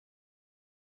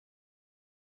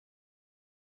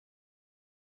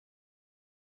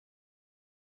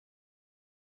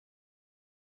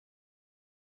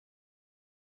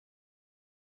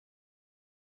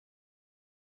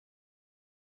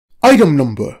Item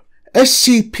Number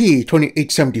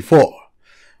SCP-2874.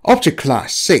 Object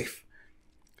Class Safe.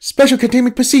 Special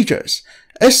Containment Procedures.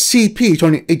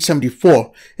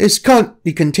 SCP-2874 is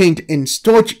currently contained in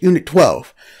Storage Unit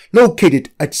 12,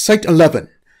 located at Site 11.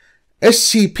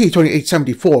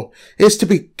 SCP-2874 is to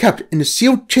be kept in a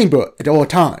sealed chamber at all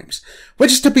times,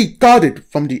 which is to be guarded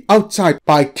from the outside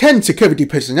by 10 security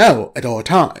personnel at all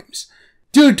times.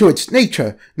 Due to its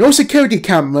nature, no security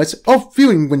cameras or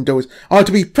viewing windows are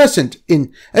to be present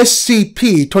in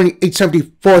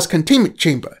SCP-2874's containment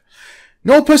chamber.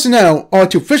 No personnel are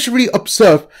to visually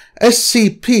observe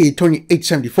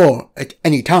SCP-2874 at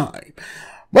any time,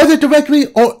 whether directly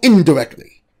or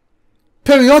indirectly.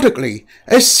 Periodically,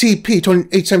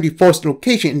 SCP-2874's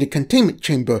location in the containment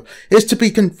chamber is to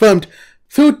be confirmed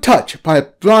through touch by a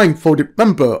blindfolded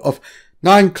member of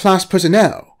 9 class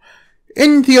personnel.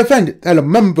 In the event that a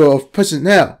member of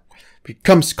personnel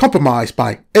becomes compromised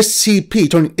by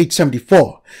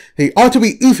SCP-2874, they are to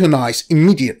be euthanized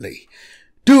immediately.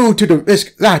 Due to the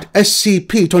risk that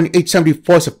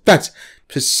SCP-2874's effects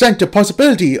present the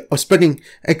possibility of spreading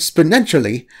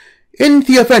exponentially, in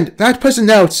the event that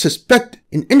personnel suspect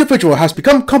an individual has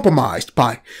become compromised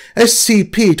by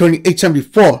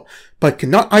SCP-2874 but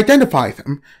cannot identify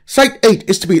them, Site 8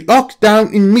 is to be locked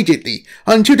down immediately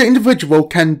until the individual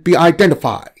can be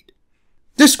identified.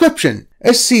 Description: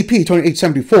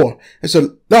 SCP-2874 is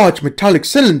a large metallic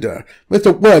cylinder with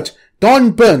the words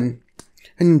Burten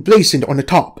emblazoned on the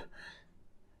top.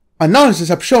 Analysis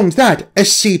have shown that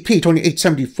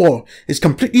SCP-2874 is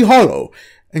completely hollow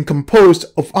and composed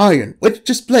of iron, which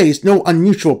displays no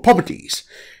unusual properties.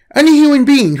 Any human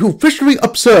being who visually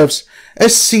observes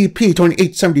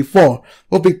SCP-2874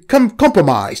 will become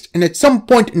compromised and at some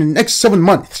point in the next 7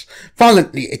 months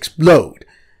violently explode.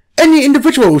 Any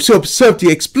individuals who observe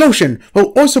the explosion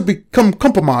will also become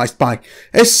compromised by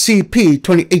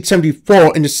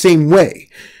SCP-2874 in the same way.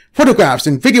 Photographs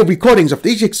and video recordings of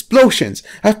these explosions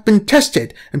have been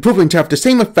tested and proven to have the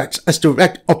same effects as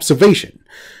direct observation.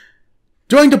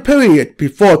 During the period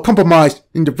before a compromised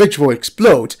individual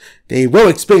explodes, they will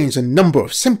experience a number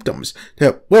of symptoms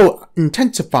that will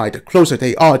intensify the closer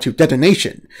they are to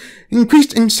detonation: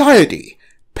 increased anxiety,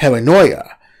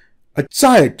 paranoia, a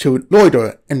desire to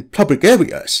loiter in public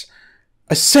areas,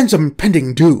 a sense of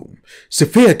impending doom,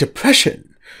 severe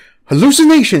depression,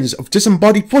 hallucinations of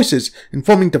disembodied voices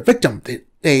informing the victim that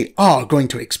they are going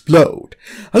to explode,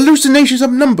 hallucinations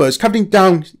of numbers counting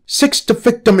down 6 to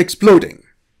victim exploding.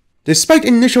 Despite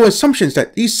initial assumptions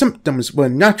that these symptoms were a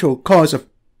natural cause of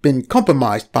being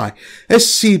compromised by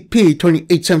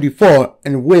SCP-2874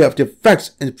 and aware of the effects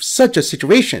of such a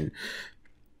situation,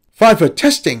 further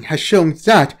testing has shown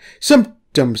that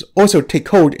symptoms also take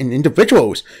hold in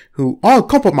individuals who are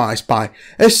compromised by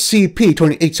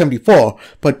SCP-2874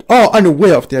 but are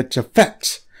unaware of their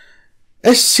effects.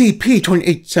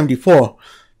 SCP-2874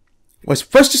 was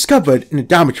first discovered in a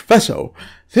damaged vessel,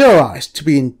 theorized to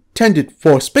be intended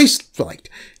for spaceflight,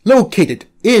 located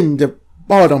in the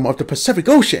bottom of the Pacific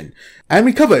Ocean, and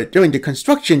recovered during the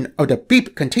construction of the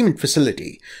Beep containment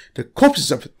facility. The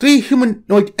corpses of 3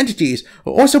 humanoid entities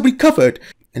were also recovered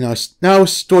and are now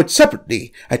stored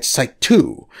separately at Site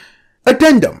 2.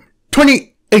 Addendum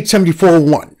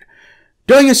 2874-1.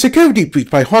 During a security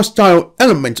breach by hostile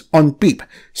elements on Beep,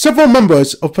 several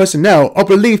members of personnel are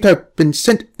believed to have been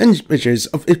sent images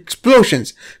of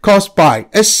explosions caused by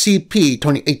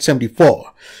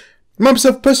SCP-2874. Members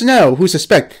of personnel who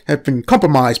suspect have been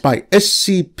compromised by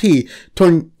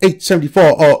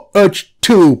SCP-2874 are urged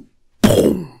to